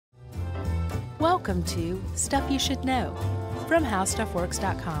Welcome to Stuff You Should Know from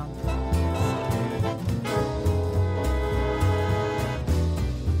HowStuffWorks.com.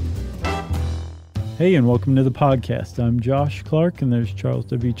 Hey, and welcome to the podcast. I'm Josh Clark, and there's Charles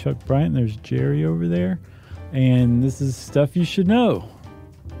W. Chuck Bryant, and there's Jerry over there, and this is Stuff You Should Know.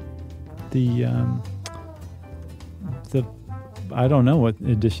 The I don't know what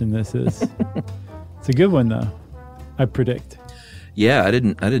edition this is. It's a good one, though, I predict. Yeah, I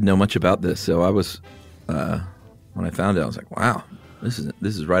didn't know much about this, so I was when I found it, I was like, "Wow, this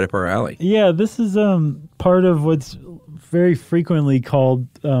is right up our alley." Yeah, this is part of what's very frequently called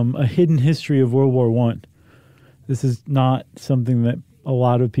a hidden history of World War I. This is not something that a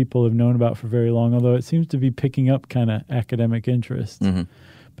lot of people have known about for very long, although it seems to be picking up kind of academic interest. Mm-hmm.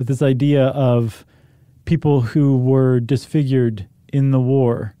 But this idea of people who were disfigured in the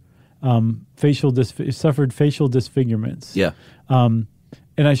war, suffered facial disfigurements. Yeah.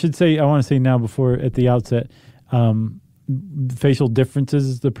 And I should say, I want to say now before at the outset, facial differences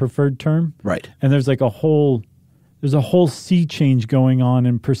is the preferred term. Right. And there's like a whole sea change going on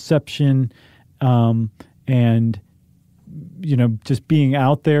in perception, and, you know, just being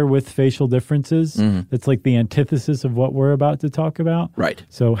out there with facial differences. Mm-hmm. That's like the antithesis of what we're about to talk about. Right.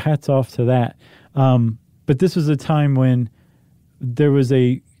 So hats off to that. But this was a time when there was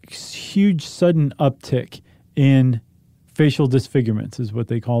a huge sudden uptick in facial disfigurements, is what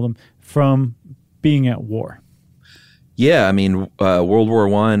they call them, from being at war. Yeah, I mean, World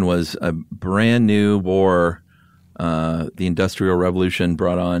War I was a brand new war. The Industrial Revolution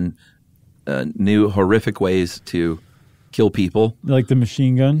brought on new horrific ways to kill people. Like the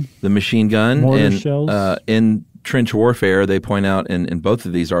machine gun? The machine gun. Mortar shells? In trench warfare, they point out in both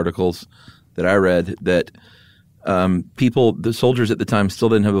of these articles that I read that the soldiers at the time still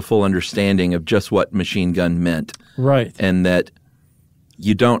didn't have a full understanding of just what machine gun meant. Right. And that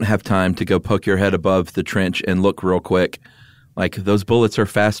you don't have time to go poke your head above the trench and look real quick. Like, those bullets are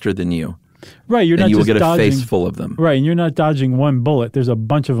faster than you. Right, you're not you just will get dodging, a face full of them. Right, and you're not dodging one bullet. There's a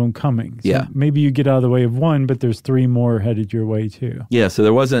bunch of them coming. So yeah. Maybe you get out of the way of one, but there's three more headed your way too. Yeah, so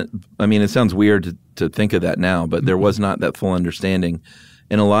there wasn't, I mean, it sounds weird to think of that now, but there was not that full understanding.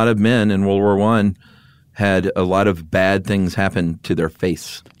 And a lot of men in World War I had a lot of bad things happen to their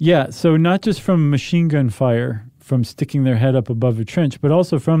face. Yeah, so not just from machine gun fire, from sticking their head up above a trench, but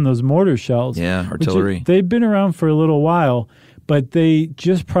also from those mortar shells. Yeah, artillery. They've been around for a little while, but they,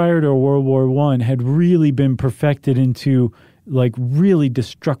 just prior to World War I, had really been perfected into like really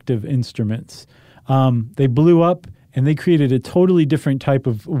destructive instruments. They blew up and they created a totally different type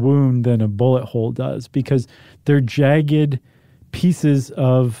of wound than a bullet hole does, because they're jagged pieces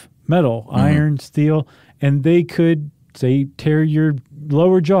of metal, iron, steel, and they could, say, tear your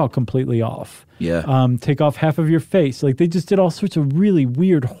lower jaw completely off. Yeah. Take off half of your face. Like, they just did all sorts of really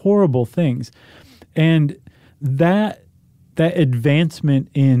weird, horrible things. And that advancement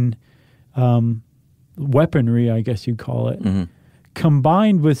in weaponry, I guess you'd call it,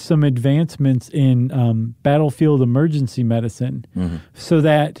 combined with some advancements in battlefield emergency medicine, so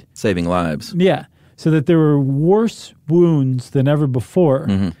that... saving lives. Yeah. So that there were worse wounds than ever before,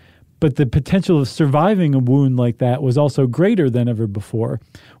 but the potential of surviving a wound like that was also greater than ever before,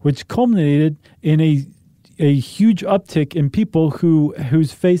 which culminated in a huge uptick in people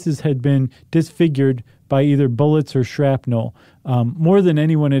whose faces had been disfigured by either bullets or shrapnel, more than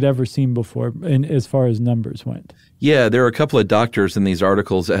anyone had ever seen before, as far as numbers went. Yeah, there are a couple of doctors in these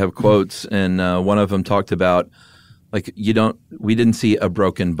articles that have quotes, and one of them talked about, like, we didn't see a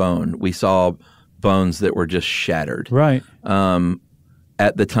broken bone. We saw bones that were just shattered. Right.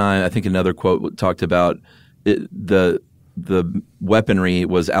 At the time, I think another quote talked about the weaponry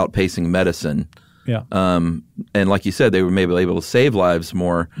was outpacing medicine. Yeah. And like you said, they were maybe able to save lives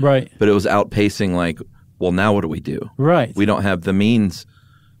more. Right. But it was outpacing, like, well, now what do we do? Right. We don't have the means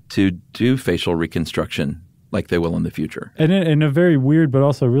to do facial reconstruction like they will in the future. And in a very weird but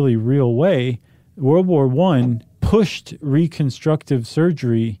also really real way, World War I pushed reconstructive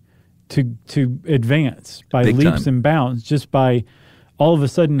surgery to advance by Big leaps time. and bounds, just by all of a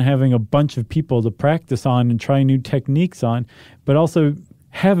sudden having a bunch of people to practice on and try new techniques on, but also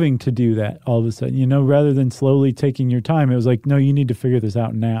having to do that all of a sudden, you know, rather than slowly taking your time. It was like, no, you need to figure this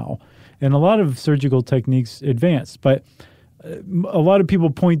out now. And a lot of surgical techniques advanced, but a lot of people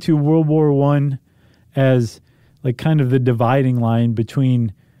point to World War I as like kind of the dividing line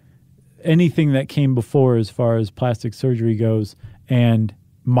between anything that came before as far as plastic surgery goes and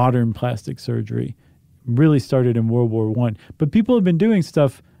modern plastic surgery. Really started in World War I. But people have been doing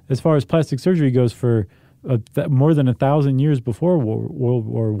stuff as far as plastic surgery goes for more than 1,000 years before World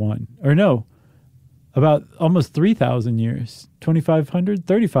War I. Or no, about almost 3,000 years. 2,500?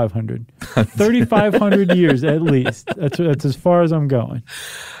 3,500. 3,500 years at least. That's as far as I'm going.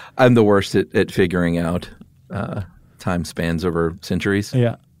 I'm the worst at figuring out time spans over centuries.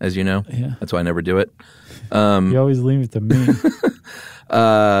 Yeah. As you know. Yeah. That's why I never do it. You always leave it to me.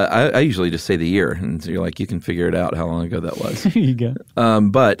 I usually just say the year, and so you're like, you can figure it out how long ago that was. There you go.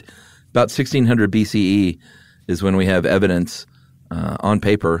 But about 1600 BCE is when we have evidence on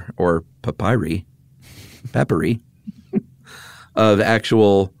paper or papyri of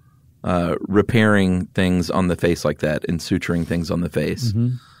actual repairing things on the face like that and suturing things on the face.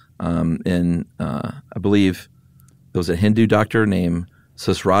 And I believe there was a Hindu doctor named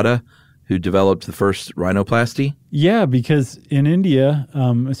Susrata who developed the first rhinoplasty. Yeah, because in India,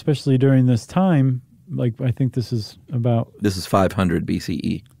 especially during this time, like I think this is 500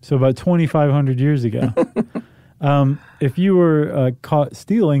 BCE. So about 2,500 years ago. If you were caught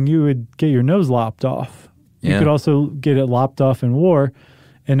stealing, you would get your nose lopped off. You could also get it lopped off in war.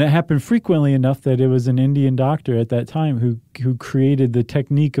 And it happened frequently enough that it was an Indian doctor at that time who created the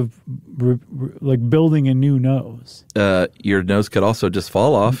technique of like building a new nose. Your nose could also just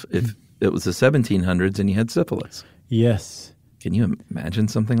fall off if it was the 1700s and you had syphilis. Yes. Can you imagine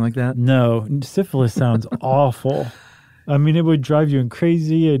something like that? No. Syphilis sounds awful. I mean, it would drive you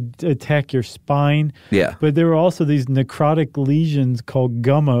crazy. It'd attack your spine. Yeah. But there were also these necrotic lesions called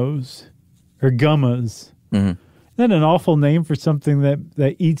gummas. Mm-hmm. Isn't that an awful name for something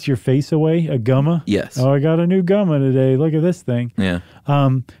that eats your face away? A gumma? Yes. Oh, I got a new gumma today. Look at this thing. Yeah.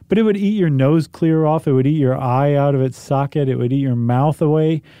 But it would eat your nose clear off. It would eat your eye out of its socket. It would eat your mouth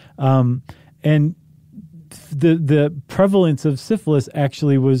away. And the prevalence of syphilis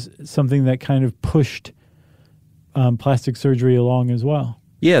actually was something that kind of pushed plastic surgery along as well.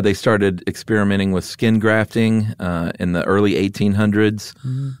 Yeah, they started experimenting with skin grafting in the early 1800s.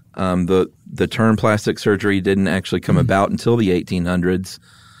 Mm-hmm. The term plastic surgery didn't actually come about until the 1800s,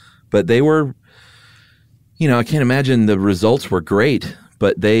 but they were, I can't imagine the results were great,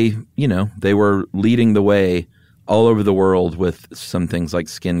 but they were leading the way all over the world with some things like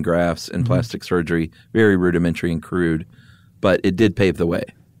skin grafts and plastic surgery, very rudimentary and crude, but it did pave the way.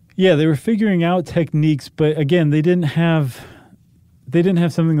 Yeah, they were figuring out techniques, but again, they didn't have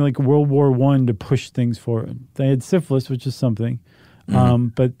something like World War I to push things forward. They had syphilis, which is something.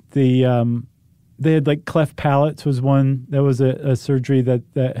 But they had like cleft palates was one. That was a surgery that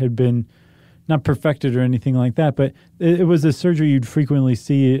had been not perfected or anything like that, but it was a surgery you'd frequently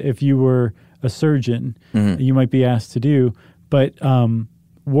see if you were a surgeon. Mm-hmm. You might be asked to do. But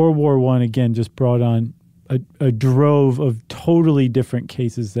World War I, again, just brought on a drove of totally different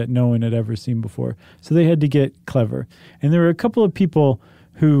cases that no one had ever seen before. So they had to get clever. And there were a couple of people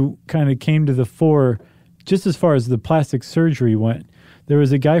who kind of came to the fore just as far as the plastic surgery went. There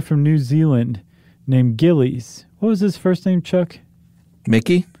was a guy from New Zealand named Gillies. What was his first name, Chuck?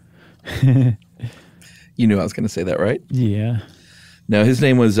 Mickey? You knew I was going to say that, right? Yeah. No, his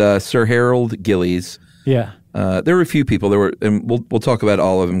name was Sir Harold Gillies. Yeah. There were a few people. And we'll talk about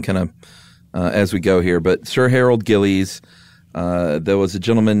all of them kind of as we go here. But Sir Harold Gillies, there was a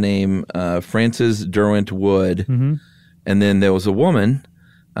gentleman named Frances Derwent Wood, and then there was a woman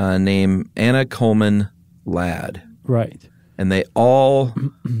named Anna Coleman Ladd. Right. And they all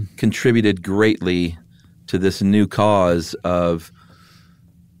contributed greatly to this new cause of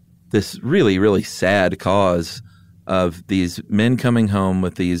this really, really sad cause of these men coming home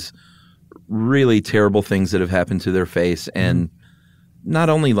with these really terrible things that have happened to their face. And not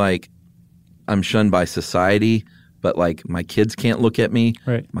only like I'm shunned by society, but like my kids can't look at me.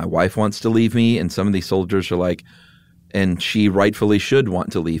 Right. My wife wants to leave me. And some of these soldiers are like, and she rightfully should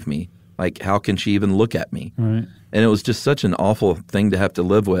want to leave me. Like, how can she even look at me? Right. And it was just such an awful thing to have to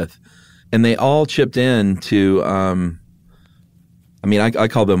live with. And they all chipped in to, I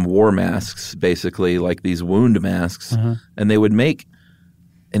call them war masks, basically, like these wound masks. And they would make,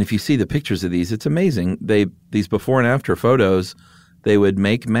 and if you see the pictures of these, it's amazing. These before and after photos, they would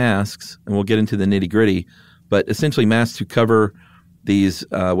make masks, and we'll get into the nitty gritty, but essentially masks to cover these,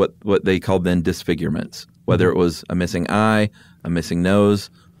 what they called then disfigurements, whether it was a missing eye, a missing nose,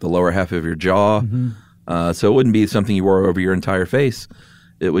 the lower half of your jaw. So it wouldn't be something you wore over your entire face.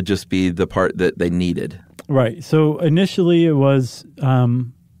 It would just be the part that they needed. Right. So initially it was,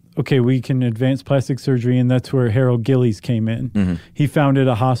 we can advance plastic surgery, and that's where Harold Gillies came in. He founded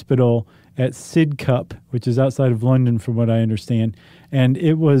a hospital at Sidcup, which is outside of London from what I understand. And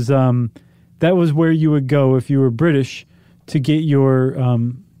it was that was where you would go if you were British to get your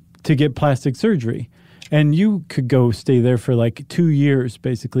to get plastic surgery. And you could go stay there for like 2 years,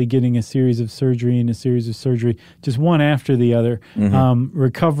 basically getting a series of surgery and a series of surgery, just one after the other,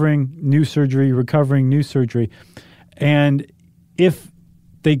 recovering, new surgery. And if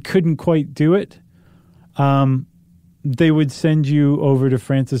they couldn't quite do it, they would send you over to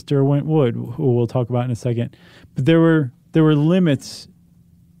Francis Derwent Wood, who we'll talk about in a second. But there were limits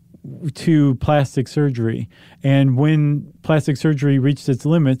to plastic surgery, and when plastic surgery reached its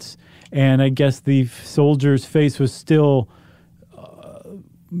limits, and I guess the soldier's face was still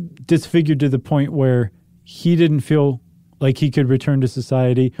disfigured to the point where he didn't feel like he could return to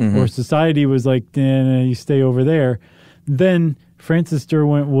society, or society was like, nah, you stay over there, then Francis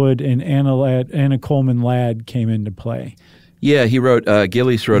Derwent Wood and Anna Coleman Ladd came into play. Yeah, he wrote,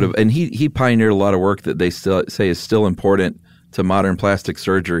 Gillies wrote, and he pioneered a lot of work that they still say is still important to modern plastic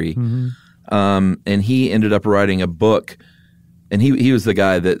surgery. And he ended up writing a book, and he was the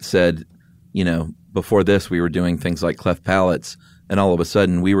guy that said, before this we were doing things like cleft palates, and all of a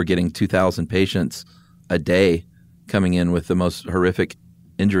sudden we were getting 2,000 patients a day coming in with the most horrific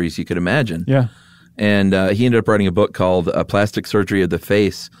injuries you could imagine. Yeah. And he ended up writing a book called Plastic Surgery of the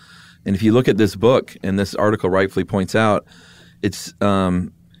Face. And if you look at this book, and this article rightfully points out, it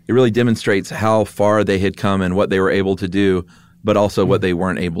really demonstrates how far they had come and what they were able to do, but also what they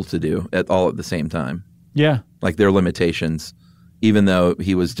weren't able to do at the same time. Yeah. Like their limitations, even though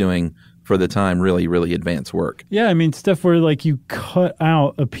he was doing, for the time, really, really advanced work. Yeah, I mean, stuff where like you cut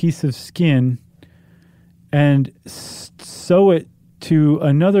out a piece of skin and sew it to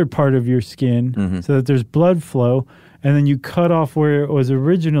another part of your skin so that there's blood flow, and then you cut off where it was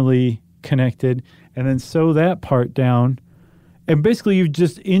originally connected and then sew that part down. And basically you've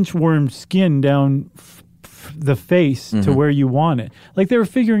just inchwormed skin down the face to where you want it. Like they were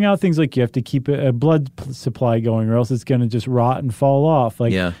figuring out things like you have to keep a blood supply going or else it's going to just rot and fall off.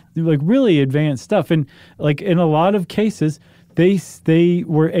 Like really advanced stuff. And like in a lot of cases, they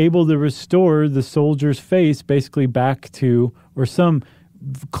were able to restore the soldier's face basically back to, or some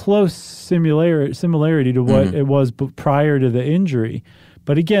close similarity to what it was prior to the injury.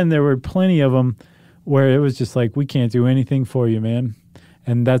 But again, there were plenty of them where it was just like, we can't do anything for you, man.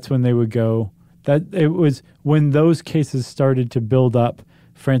 And that's when they would go. That it was when those cases started to build up.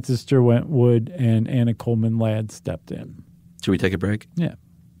 Francis Derwent Wood and Anna Coleman Ladd stepped in. Should we take a break? Yeah.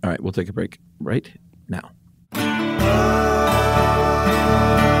 All right, we'll take a break right now.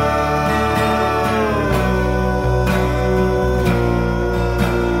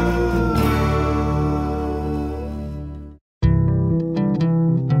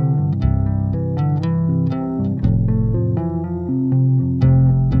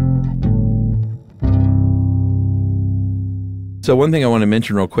 So one thing I want to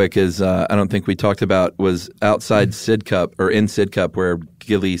mention real quick is I don't think we talked about was outside Sidcup, or in Sidcup, where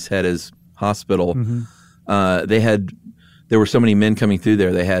Gillies had his hospital. There were so many men coming through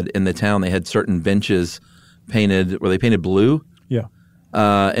there. They had in the town, they had certain benches painted. Were they painted blue? Yeah.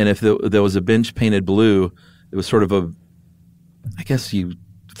 And if there was a bench painted blue, it was sort of I guess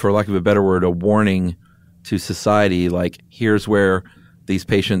for lack of a better word, a warning to society. Like, here's where these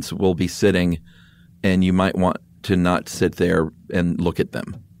patients will be sitting, and you might want to not sit there and look at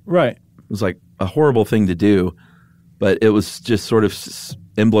them. Right. It was like a horrible thing to do, but it was just sort of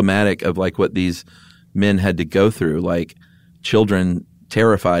emblematic of like what these men had to go through, like children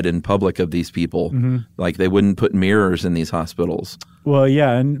terrified in public of these people. Like they wouldn't put mirrors in these hospitals. Well,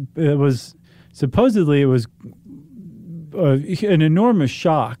 yeah, and it was supposedly an enormous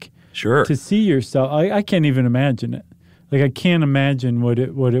shock. Sure. To see yourself. I can't even imagine it. Like I can't imagine what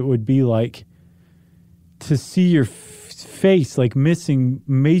it would be like to see your face like missing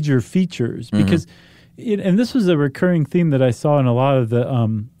major features, because and this was a recurring theme that I saw in a lot of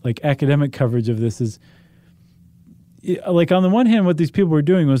the like academic coverage of this is like on the one hand what these people were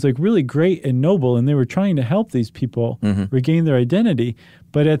doing was like really great and noble, and they were trying to help these people regain their identity,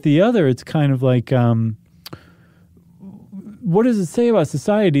 but at the other it's kind of like what does it say about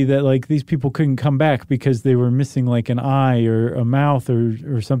society that like these people couldn't come back because they were missing like an eye or a mouth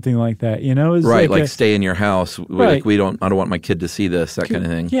or something like that, you know? It's right, like stay in your house. Right. Like I don't want my kid to see this, that kind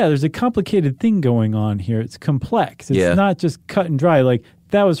of thing. Yeah, there's a complicated thing going on here. It's complex. It's not just cut and dry. Like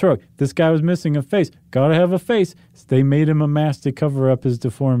that was heroic. This guy was missing a face. Got to have a face. They made him a mask to cover up his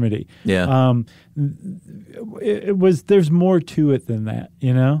deformity. Yeah. There's more to it than that,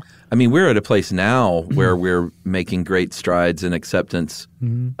 you know? I mean, we're at a place now where we're making great strides in acceptance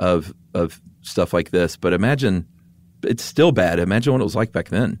of stuff like this. But imagine, it's still bad. Imagine what it was like back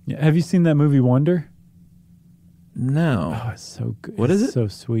then. Yeah. Have you seen that movie Wonder? No. Oh, it's so good. What is it? It's so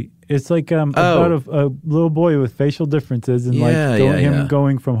sweet. It's like about a little boy with facial differences and him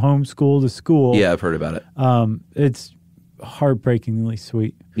going from homeschool to school. Yeah, I've heard about it. It's heartbreakingly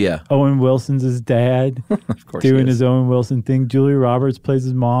sweet. Yeah. Owen Wilson's his dad. Of course, doing his Owen Wilson thing. Julia Roberts plays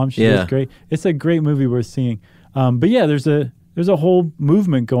his mom. She does great. It's a great movie worth seeing. But yeah, there's There's a whole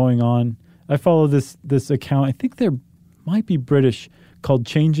movement going on. I follow this account. I think they're might be British, called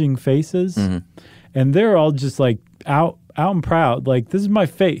Changing Faces, and they're all just like out and proud. Like, this is my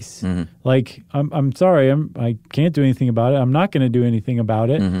face. Like, I'm sorry, I can't do anything about it. I'm not going to do anything about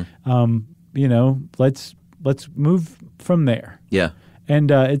it. You know, let's move from there. Yeah, and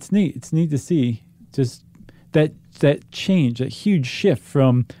it's neat. It's neat to see just that change, that huge shift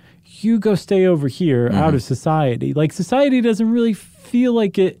from you go stay over here out of society. Like, society doesn't really feel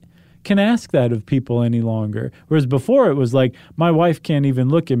like it can ask that of people any longer. Whereas before it was like, my wife can't even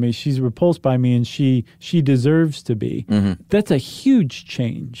look at me. She's repulsed by me and she deserves to be. That's a huge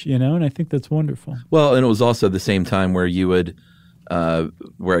change, you know, and I think that's wonderful. Well, and it was also the same time where you would,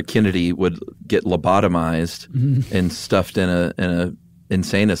 where Kennedy would get lobotomized and stuffed in a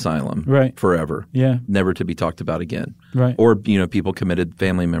insane asylum forever. Yeah. Never to be talked about again. Right. Or, you know, people committed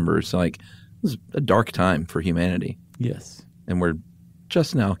family members. Like, it was a dark time for humanity. Yes. And we're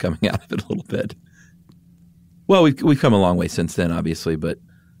just now coming out of it a little bit. Well, we've come a long way since then, obviously, but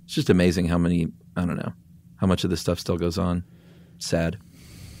it's just amazing how much of this stuff still goes on. Sad.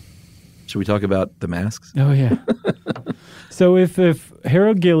 Should we talk about the masks? Oh, yeah. So if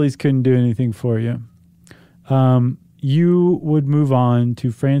Harold Gillies couldn't do anything for you, you would move on to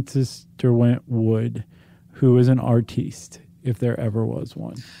Francis Derwent Wood, who is an artiste, if there ever was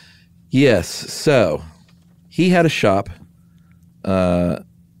one. Yes. So he had a shop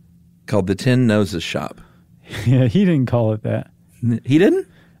called the Ten Noses Shop. Yeah, he didn't call it that. He didn't?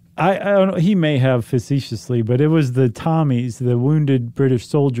 I don't know. He may have facetiously, but it was the Tommies, the wounded British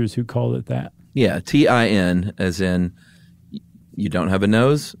soldiers, who called it that. Yeah, TIN, as in you don't have a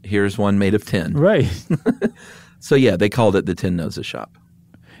nose, here's one made of tin. Right. So, yeah, they called it the Ten Noses Shop.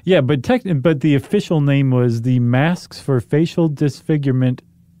 Yeah, but the official name was the Masks for Facial Disfigurement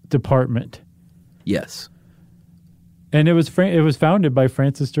Department. Yes. And it was founded by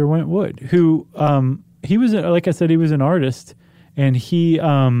Francis Derwent Wood, who he was, like I said, he was an artist, and he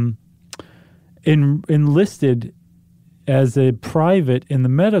enlisted as a private in the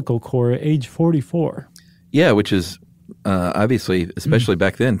medical corps at age 44. Yeah, which is obviously, especially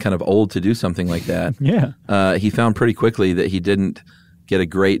back then, kind of old to do something like that. Yeah. He found pretty quickly that he didn't get a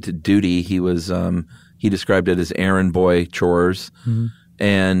great duty. He was he described it as errand boy chores,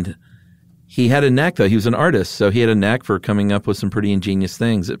 and he had a knack, though. He was an artist, so he had a knack for coming up with some pretty ingenious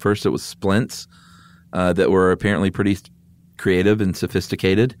things. At first, it was splints that were apparently pretty creative and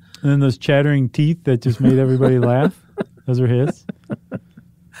sophisticated. And then those chattering teeth that just made everybody laugh. Those were his.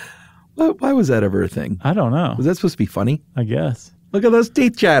 Why was that ever a thing? I don't know. Was that supposed to be funny? I guess. Look at those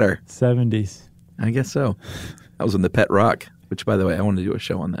teeth chatter. 70s. I guess so. That was in the Pet Rock, which, by the way, I want to do a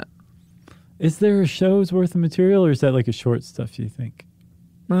show on that. Is there a show's worth of material, or is that like a short stuff, you think?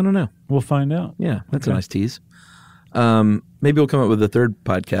 I don't know. We'll find out. Yeah, that's a nice tease. Maybe we'll come up with a third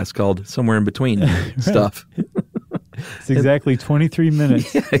podcast called Somewhere in Between Stuff. It's exactly 23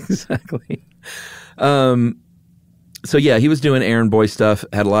 minutes. Yeah, exactly. So, yeah, he was doing errand boy stuff,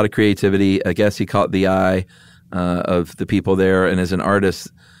 had a lot of creativity. I guess he caught the eye of the people there. And as an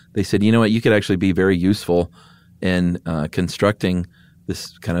artist, they said, you know what, you could actually be very useful in constructing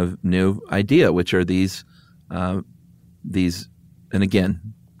this kind of new idea, which are these, and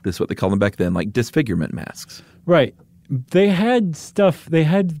again, this is what they called them back then, like disfigurement masks. Right. They had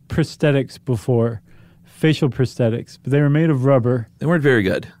prosthetics before, facial prosthetics, but they were made of rubber. They weren't very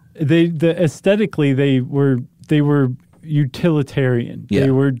good. Aesthetically, they were utilitarian. Yeah.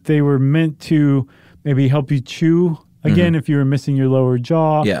 They were meant to maybe help you chew again if you were missing your lower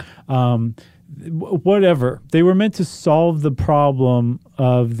jaw. Yeah. Whatever. They were meant to solve the problem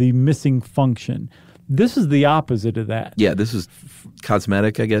of the missing function. This is the opposite of that. Yeah, this is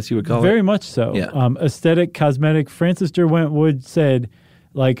cosmetic, I guess you would call it. Very much so. Yeah. Aesthetic, cosmetic. Francis Derwent Wood said,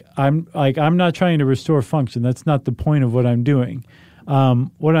 I'm not trying to restore function. That's not the point of what I'm doing.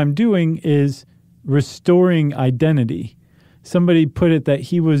 What I'm doing is restoring identity. Somebody put it that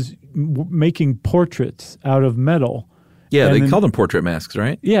he was making portraits out of metal. Yeah, they called them portrait masks,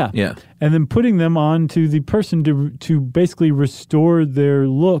 right? Yeah. Yeah. And then putting them on to the person to basically restore their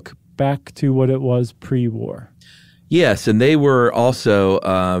look back to what it was pre-war. Yes, and they were also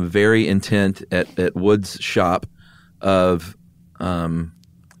very intent at Wood's shop of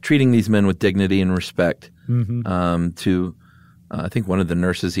treating these men with dignity and respect. I think one of the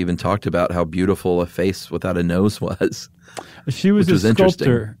nurses even talked about how beautiful a face without a nose was. She was a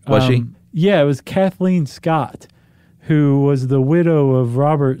sculptor. Was she? Yeah, it was Kathleen Scott, who was the widow of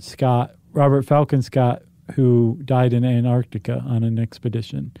Robert Falcon Scott, who died in Antarctica on an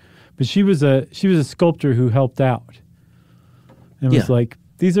expedition. But she was a sculptor who helped out and was like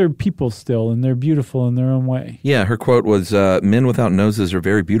these are people still, and they're beautiful in their own way. Yeah, her quote was, "Men without noses are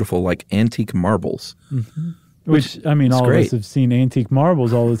very beautiful, like antique marbles." Mm-hmm. Which, I mean, all great. of us have seen antique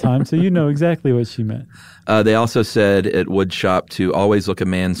marbles all the time, so you know exactly what she meant. They also said at wood shop to always look a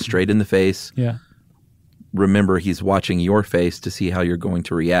man straight in the face. Yeah. Remember, he's watching your face to see how you're going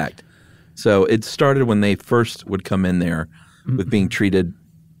to react. So it started when they first would come in there with being treated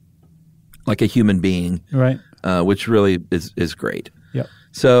like a human being, right? Which really is great. Yep.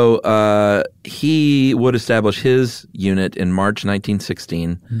 So he would establish his unit in March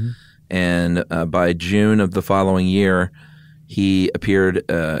 1916. Mm-hmm. And by June of the following year, he appeared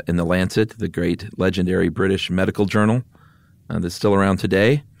in the Lancet, the great legendary British medical journal that's still around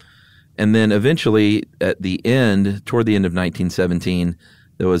today. And then eventually, toward the end of 1917,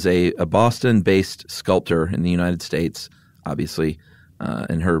 there was a Boston-based sculptor in the United States, obviously,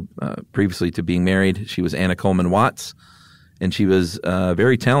 and her previously to being married, she was Anna Coleman Watts, and she was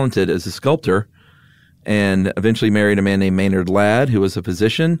very talented as a sculptor, and eventually married a man named Maynard Ladd, who was a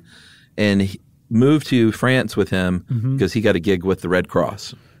physician. And he moved to France with him because he got a gig with the Red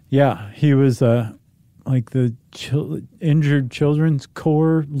Cross. Yeah, he was like the injured children's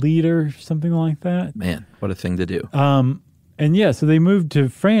corps leader, something like that. Man, what a thing to do. And yeah, so they moved to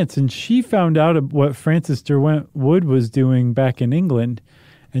France, and she found out what Frances Derwent Wood was doing back in England,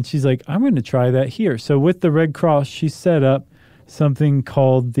 and she's like, I'm going to try that here. So with the Red Cross, she set up something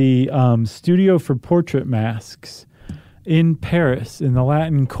called the Studio for Portrait Masks in Paris in the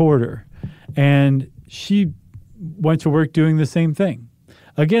Latin Quarter, and she went to work doing the same thing.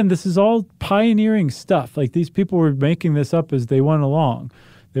 Again, this is all pioneering stuff. Like, these people were making this up as they went along.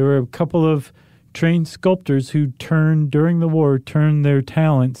 There were a couple of trained sculptors who during the war, turned their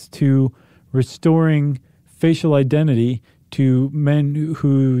talents to restoring facial identity to men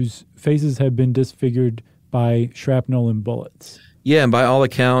whose faces had been disfigured by shrapnel and bullets. Yeah, and by all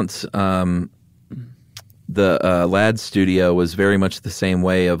accounts, the Ladd studio was very much the same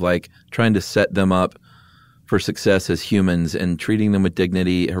way of like trying to set them up for success as humans and treating them with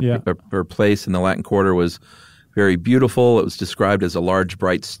dignity. Her place in the Latin Quarter was very beautiful. It was described as a large,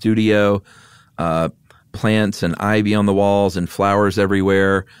 bright studio, plants and ivy on the walls and flowers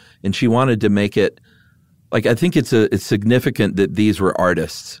everywhere. And she wanted to make it like, I think it's significant that these were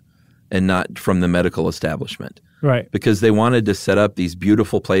artists and not from the medical establishment. Right. Because they wanted to set up these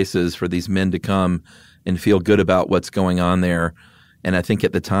beautiful places for these men to come and feel good about what's going on there. And I think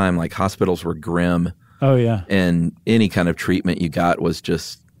at the time, like, hospitals were grim. Oh, yeah. And any kind of treatment you got was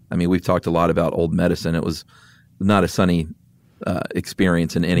just, I mean, we've talked a lot about old medicine. It was not a sunny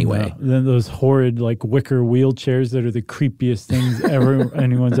experience in any way. Then those horrid, like, wicker wheelchairs that are the creepiest things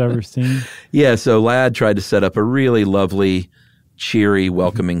anyone's ever seen. Yeah, so Ladd tried to set up a really lovely, cheery,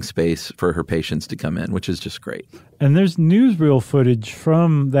 welcoming space for her patients to come in, which is just great. And there's newsreel footage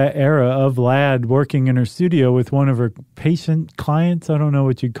from that era of Ladd working in her studio with one of her patient clients. I don't know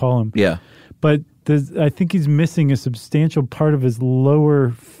what you'd call him. Yeah. But I think he's missing a substantial part of his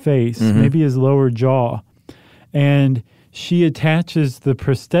lower face, maybe his lower jaw. And she attaches the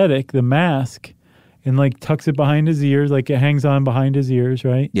prosthetic, the mask, and like tucks it behind his ears, like it hangs on behind his ears,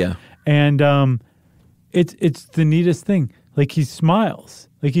 right? Yeah. And it's the neatest thing. Like, he smiles.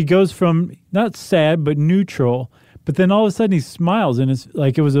 Like, he goes from not sad but neutral, but then all of a sudden he smiles, and it's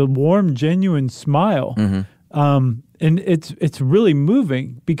like it was a warm, genuine smile. And it's really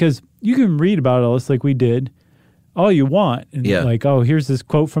moving because you can read about all this like we did all you want. And like, oh, here's this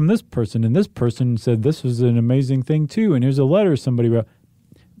quote from this person, and this person said this was an amazing thing too, and here's a letter somebody wrote.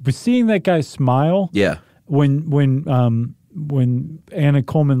 But seeing that guy smile, when Anna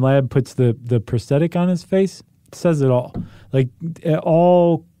Coleman Ladd puts the prosthetic on his face, it says it all. Like, it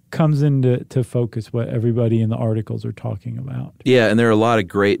all comes into focus what everybody in the articles are talking about. Yeah, and there are a lot of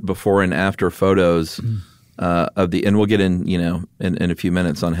great before and after photos of the, and we'll get in, in a few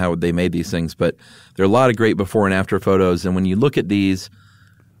minutes on how they made these things, but there are a lot of great before and after photos. And when you look at these,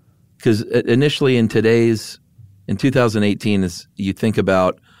 because initially in 2018, is you think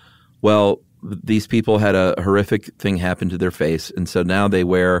about, well, these people had a horrific thing happen to their face, and so now they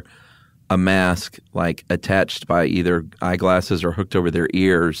wear a mask like attached by either eyeglasses or hooked over their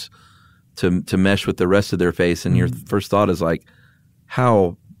ears to mesh with the rest of their face. And your first thought is like,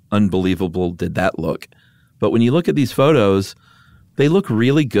 how unbelievable did that look? But when you look at these photos, they look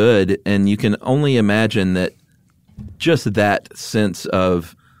really good, and you can only imagine that just that sense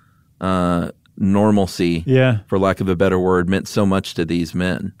of normalcy, for lack of a better word, meant so much to these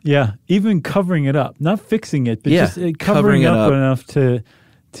men. Yeah, even covering it up, not fixing it, but just covering it up enough to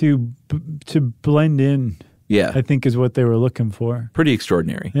blend in. Yeah, I think is what they were looking for. Pretty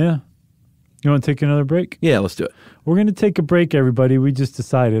extraordinary. Yeah. You want to take another break? Yeah, let's do it. We're going to take a break, everybody. We just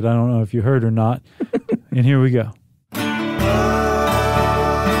decided. I don't know if you heard or not. And here we go.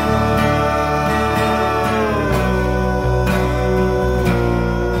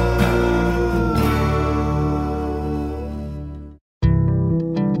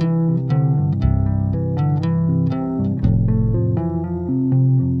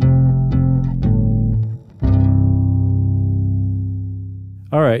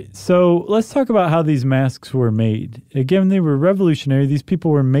 All right, so let's talk about how these masks were made. Again, they were revolutionary. These people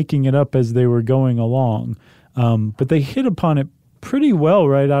were making it up as they were going along, but they hit upon it pretty well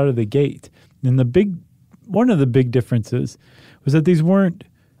right out of the gate. And one of the big differences was that these weren't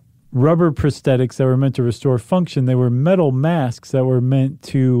rubber prosthetics that were meant to restore function. They were metal masks that were meant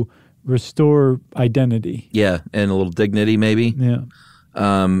to restore identity. Yeah, and a little dignity maybe. Yeah.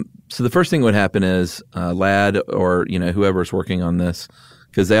 So the first thing that would happen is Ladd or whoever's working on this,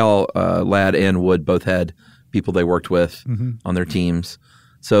 because they all Ladd and Wood both had people they worked with on their teams.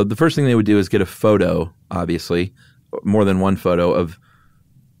 So the first thing they would do is get a photo, obviously, more than one photo of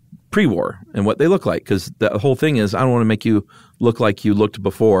pre-war and what they look like, because the whole thing is I don't want to make you look like you looked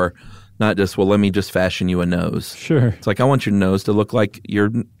before, not just, well, let me just fashion you a nose. Sure. It's like I want your nose to look like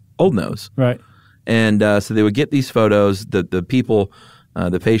your old nose. Right. And so they would get these photos. The people,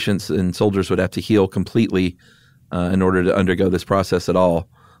 the patients and soldiers would have to heal completely in order to undergo this process at all.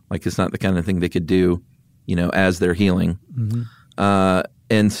 Like it's not the kind of thing they could do, as they're healing.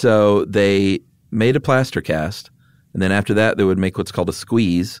 And so they made a plaster cast. And then after that, they would make what's called a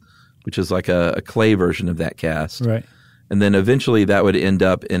squeeze, which is like a clay version of that cast. Right. And then eventually that would end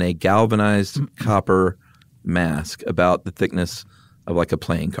up in a galvanized copper mask about the thickness of like a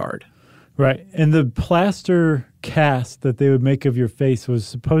playing card. Right. And the plaster cast that they would make of your face was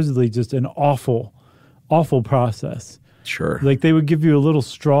supposedly just an awful, awful process. Sure. Like they would give you a little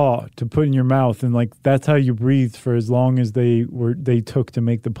straw to put in your mouth, and like that's how you breathed for as long as they took to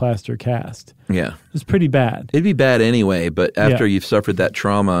make the plaster cast. Yeah. It was pretty bad. It'd be bad anyway, but after you've suffered that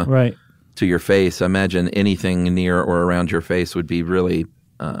trauma right. to your face, imagine anything near or around your face would be really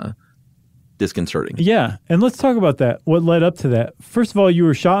disconcerting. Yeah. And let's talk about that. What led up to that? First of all, you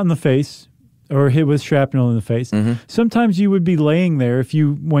were shot in the face or hit with shrapnel in the face. Sometimes you would be laying there if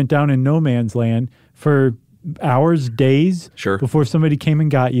you went down in no man's land for hours, days before somebody came and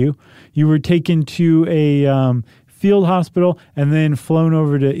got you. You were taken to a field hospital and then flown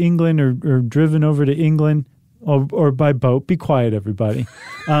over to England or driven over to England or by boat. Be quiet, everybody.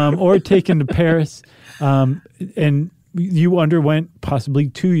 Or taken to Paris. And you underwent possibly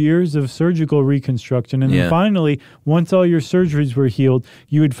 2 years of surgical reconstruction. And then finally, once all your surgeries were healed,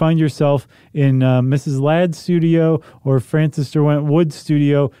 you would find yourself in Mrs. Ladd's studio or Francis Derwent Wood's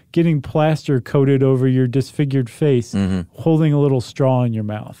studio getting plaster coated over your disfigured face, holding a little straw in your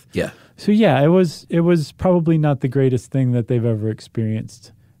mouth. Yeah. So yeah, it was probably not the greatest thing that they've ever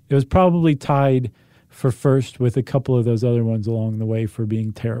experienced. It was probably tied for first with a couple of those other ones along the way for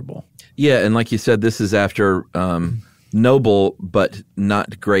being terrible. Yeah, and like you said, this is after noble but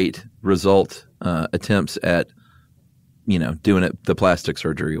not great result attempts at, doing it the plastic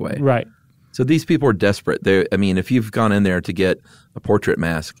surgery way. Right. So these people are desperate. If you've gone in there to get a portrait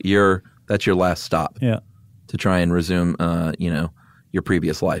mask, that's your last stop. Yeah. To try and resume, your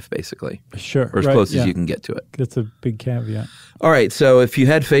previous life, basically. Sure. Or as close as you can get to it. That's a big caveat. All right. So if you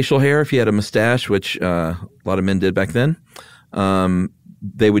had facial hair, if you had a mustache, which a lot of men did back then,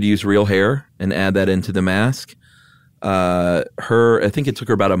 they would use real hair and add that into the mask. I think it took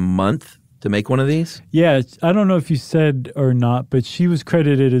her about a month to make one of these. Yeah, I don't know if you said or not, but she was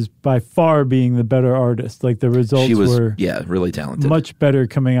credited as by far being the better artist. Like the results were really talented. Much better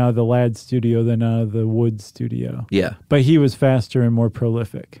coming out of the Ladd studio than out of the Wood studio. Yeah. But he was faster and more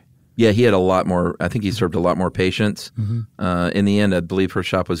prolific. Yeah, he had a lot more, I think he served a lot more patients. In the end, I believe her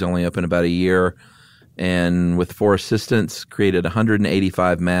shop was only open about a year, and with 4 assistants, created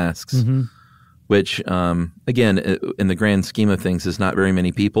 185 masks. Which, again, in the grand scheme of things, is not very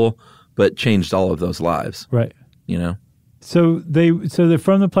many people, but changed all of those lives. Right. So they're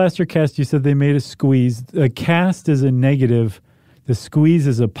from the plaster cast. You said they made a squeeze. A cast is a negative. The squeeze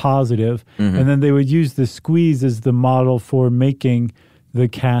is a positive. And then they would use the squeeze as the model for making the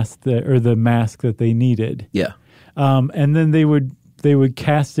cast or the mask that they needed. Yeah. And then they would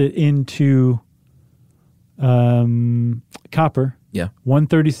cast it into copper. Yeah.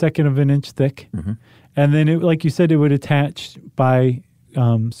 1/32 of an inch thick. And then, like you said, it would attach by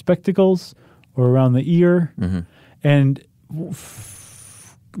spectacles or around the ear. And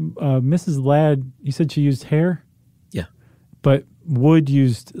Mrs. Ladd, you said she used hair? Yeah. But Wood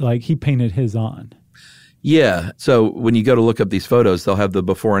used, he painted his on. Yeah. So when you go to look up these photos, they'll have the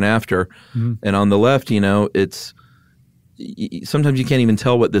before and after. And on the left, it's sometimes you can't even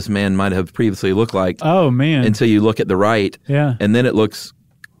tell what this man might have previously looked like. Oh, man. Until you look at the right. Yeah. And then it looks,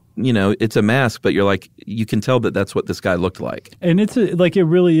 it's a mask, but you're like, you can tell that that's what this guy looked like. And it's like it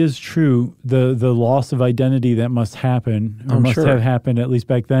really is true, the loss of identity that must happen, or must have happened, at least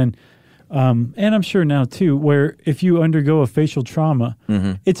back then. And I'm sure now, too, where if you undergo a facial trauma,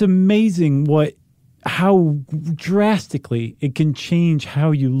 it's amazing how drastically it can change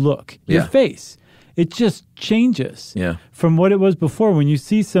how you look. Your face. It just changes from what it was before. When you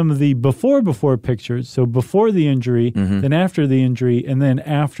see some of the before pictures, so before the injury, then after the injury, and then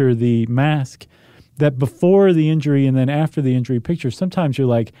after the mask, that before the injury and then after the injury picture, sometimes you're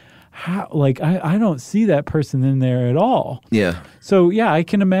like, how? Like, I don't see that person in there at all. Yeah. So, yeah, I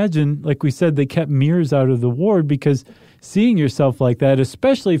can imagine, like we said, they kept mirrors out of the ward because seeing yourself like that,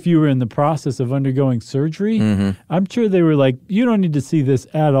 especially if you were in the process of undergoing surgery, I'm sure they were like, you don't need to see this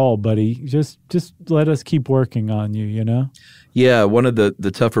at all, buddy. Just let us keep working on you, Yeah, one of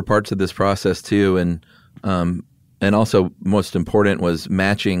the tougher parts of this process, too, and also most important was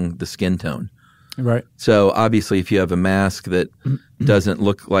matching the skin tone. Right. So obviously if you have a mask that doesn't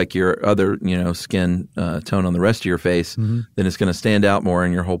look like your other, skin tone on the rest of your face, then it's going to stand out more,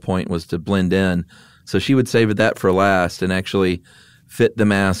 and your whole point was to blend in. So she would save that for last and actually fit the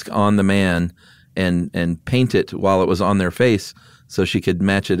mask on the man and paint it while it was on their face so she could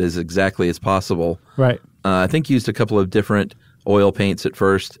match it as exactly as possible. Right. I think used a couple of different oil paints at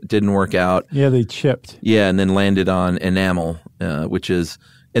first. Didn't work out. Yeah, they chipped. Yeah, and then landed on enamel, which is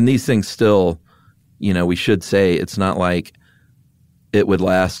 – and these things still – we should say it's not like it would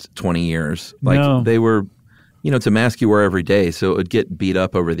last 20 years. Like they were – it's a mask you wear every day, so it would get beat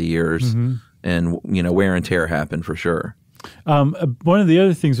up over the years. And, wear and tear happened for sure. One of the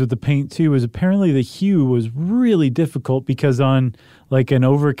other things with the paint, too, was apparently the hue was really difficult because on, like, an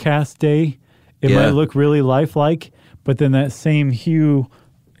overcast day, it might look really lifelike, but then that same hue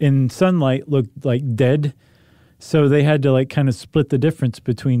in sunlight looked, like, dead. So they had to, like, kind of split the difference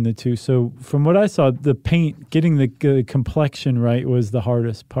between the two. So from what I saw, the paint, getting the complexion right was the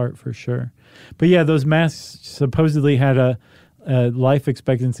hardest part for sure. But, yeah, those masks supposedly had a life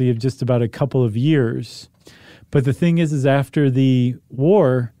expectancy of just about a couple of years. But the thing is after the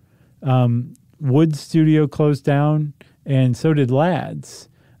war, Wood's studio closed down, and so did Ladd's.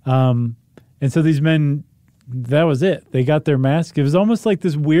 And so these men, that was it. They got their mask. It was almost like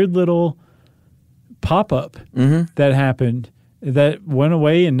this weird little pop-up that happened that went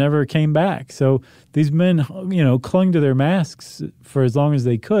away and never came back. So these men, clung to their masks for as long as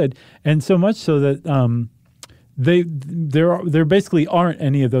they could, and so much so that there basically aren't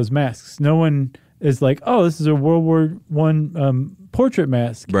any of those masks. No one is like, oh, this is a World War I portrait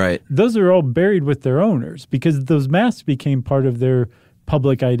mask. Right. Those are all buried with their owners because those masks became part of their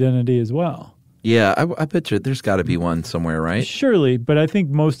public identity as well. Yeah, I bet you there's got to be one somewhere, right? Surely, but I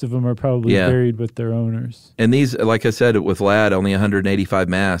think most of them are probably buried with their owners. And these, like I said, with Ladd, only 185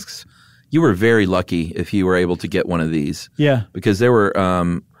 masks. You were very lucky if you were able to get one of these. Yeah. Because there were,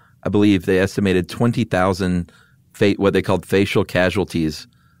 I believe they estimated 20,000 what they called facial casualties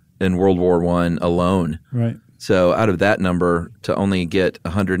in World War I alone. Right. So out of that number, to only get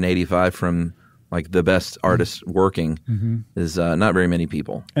 185 from like the best artists working is not very many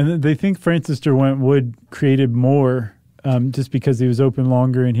people. And they think Francis Derwent Wood created more just because he was open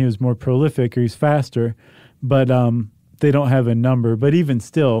longer and he was more prolific or he's faster, but they don't have a number. But even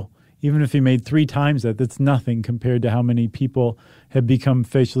still, even if he made 3 times that, that's nothing compared to how many people have become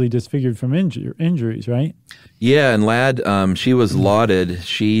facially disfigured from injuries, right? Yeah, and Ladd, she was lauded.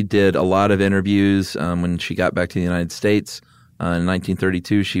 She did a lot of interviews when she got back to the United States. In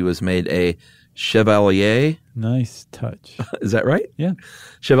 1932, she was made a Chevalier. Nice touch. Is that right? Yeah.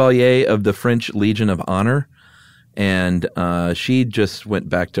 Chevalier of the French Legion of Honor. And she just went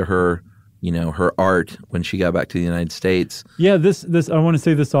back to her her art when she got back to the United States. Yeah, this I want to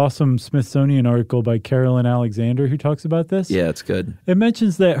say this awesome Smithsonian article by Carolyn Alexander who talks about this. Yeah, it's good. It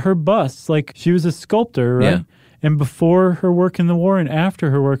mentions that her busts, like she was a sculptor, right? Yeah. And before her work in the war and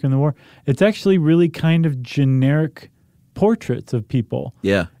after her work in the war, it's actually really kind of generic portraits of people.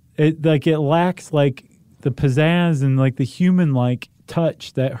 Yeah. It lacks like the pizzazz and like the human-like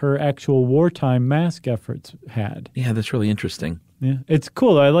touch that her actual wartime mask efforts had. Yeah, that's really interesting. Yeah, it's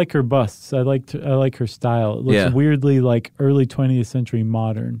cool. I like her busts. I like her style. It looks weirdly like early 20th century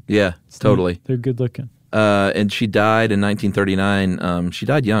modern. Yeah, totally. They're good looking. And she died in 1939. She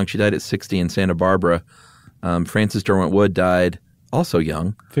died young. She died at 60 in Santa Barbara. Francis Derwent Wood died also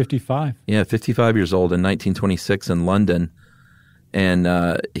young. 55. Yeah, 55 years old in 1926 in London.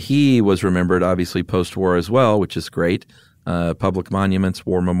 And he was remembered, obviously, post-war as well, which is great. Public monuments,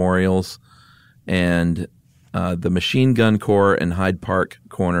 war memorials, and the Machine Gun Corps in Hyde Park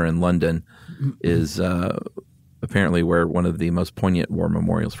Corner in London is apparently where one of the most poignant war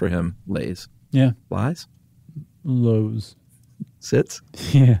memorials for him lays. Yeah. Lies? Lows. Sits?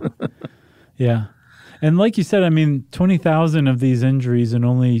 Yeah. Yeah. And like you said, I mean, 20,000 of these injuries and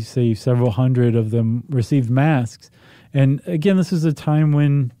only, say, several hundred of them received masks. And again, this is a time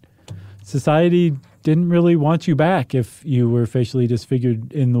when society didn't really want you back if you were facially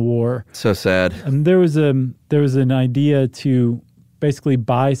disfigured in the war. So sad. And there was an idea to basically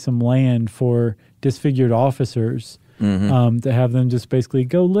buy some land for disfigured officers, to have them just basically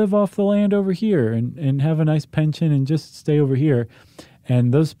go live off the land over here and have a nice pension and just stay over here.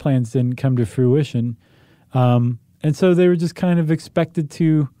 And those plans didn't come to fruition. And so they were just kind of expected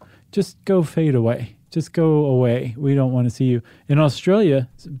to just go fade away. Just go away. We don't want to see you. In Australia,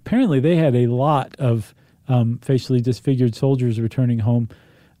 apparently they had a lot of facially disfigured soldiers returning home.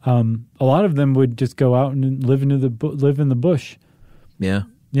 A lot of them would just go out and live in the bush. Yeah.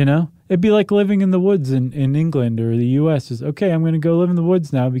 You know? It'd be like living in the woods in England or the U.S. Just, okay, I'm going to go live in the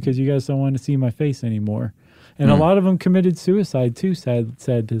woods now because you guys don't want to see my face anymore. And a lot of them committed suicide too, sad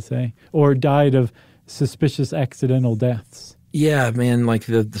to say, or died of suspicious accidental deaths. Yeah, man, like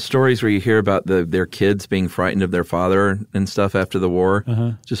the stories where you hear about their kids being frightened of their father and stuff after the war,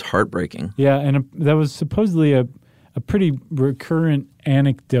 just heartbreaking. Yeah, and that was supposedly a pretty recurrent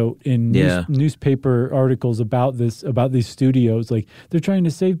anecdote in newspaper articles about these studios. Like, they're trying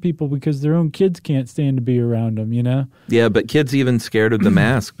to save people because their own kids can't stand to be around them, you know? Yeah, but kids even scared of the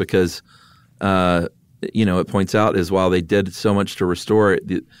mask because, it points out is while they did so much to restore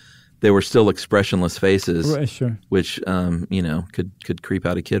it, they were still expressionless faces, right, sure. which, could creep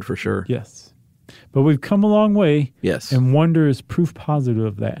out a kid for sure. Yes. But we've come a long way. Yes. And Wonder is proof positive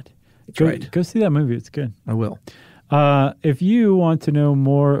of that. That's right. Go see that movie. It's good. I will. If you want to know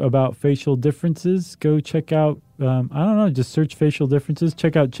more about facial differences, go check out, just search facial differences.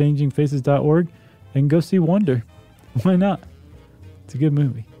 Check out changingfaces.org and go see Wonder. Why not? It's a good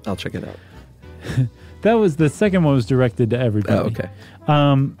movie. I'll check it out. That was the second one was directed to everybody. Oh, okay.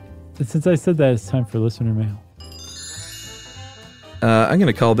 Since I said that, it's time for listener mail. I'm going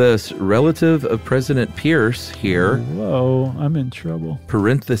to call this relative of President Pierce here. Whoa, I'm in trouble.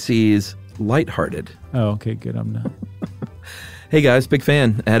 Parentheses, lighthearted. Oh, okay, good. I'm not. Hey guys, big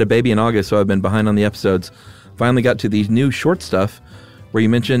fan. I had a baby in August, so I've been behind on the episodes. Finally got to the new short stuff where you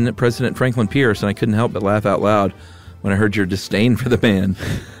mentioned President Franklin Pierce, and I couldn't help but laugh out loud when I heard your disdain for the man.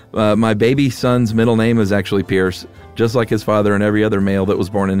 My baby son's middle name is actually Pierce, just like his father and every other male that was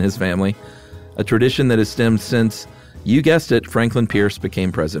born in his family. A tradition that has stemmed since, you guessed it, Franklin Pierce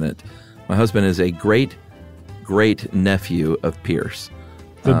became president. My husband is a great, great nephew of Pierce.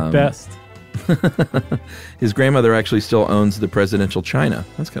 The best. His grandmother actually still owns the presidential china.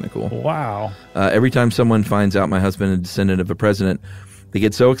 That's kind of cool. Wow. Every time someone finds out my husband is a descendant of a president, they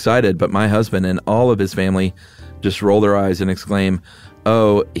get so excited, but my husband and all of his family just roll their eyes and exclaim,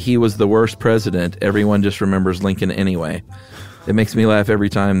 "Oh, he was the worst president. Everyone just remembers Lincoln anyway." It makes me laugh every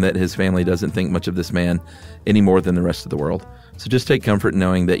time that his family doesn't think much of this man any more than the rest of the world. So just take comfort in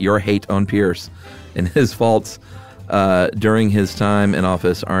knowing that your hate on Pierce and his faults during his time in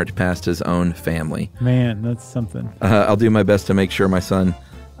office aren't past his own family. Man, that's something. I'll do my best to make sure my son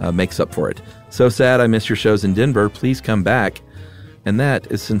makes up for it. So sad I miss your shows in Denver. Please come back. And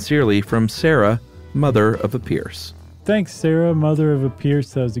that is sincerely from Sarah, mother of a Pierce. Thanks, Sarah, mother of a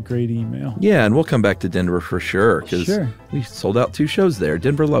Pierce. That was a great email. Yeah, and we'll come back to Denver for sure, because we sold out 2 shows there.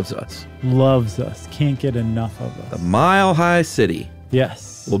 Denver loves us. Loves us. Can't get enough of us. The Mile High City.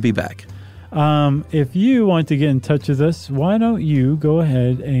 Yes. We'll be back. If you want to get in touch with us, why don't you go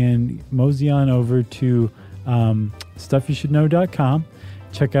ahead and mosey on over to stuffyoushouldknow.com.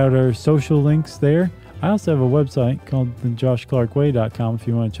 Check out our social links there. I also have a website called thejoshclarkway.com if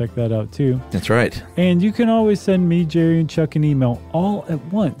you want to check that out too. That's right. And you can always send me, Jerry, and Chuck an email all at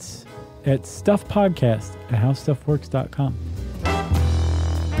once at stuffpodcast@howstuffworks.com.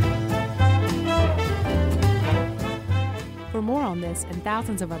 For more on this and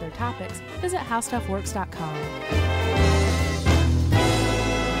thousands of other topics, visit howstuffworks.com.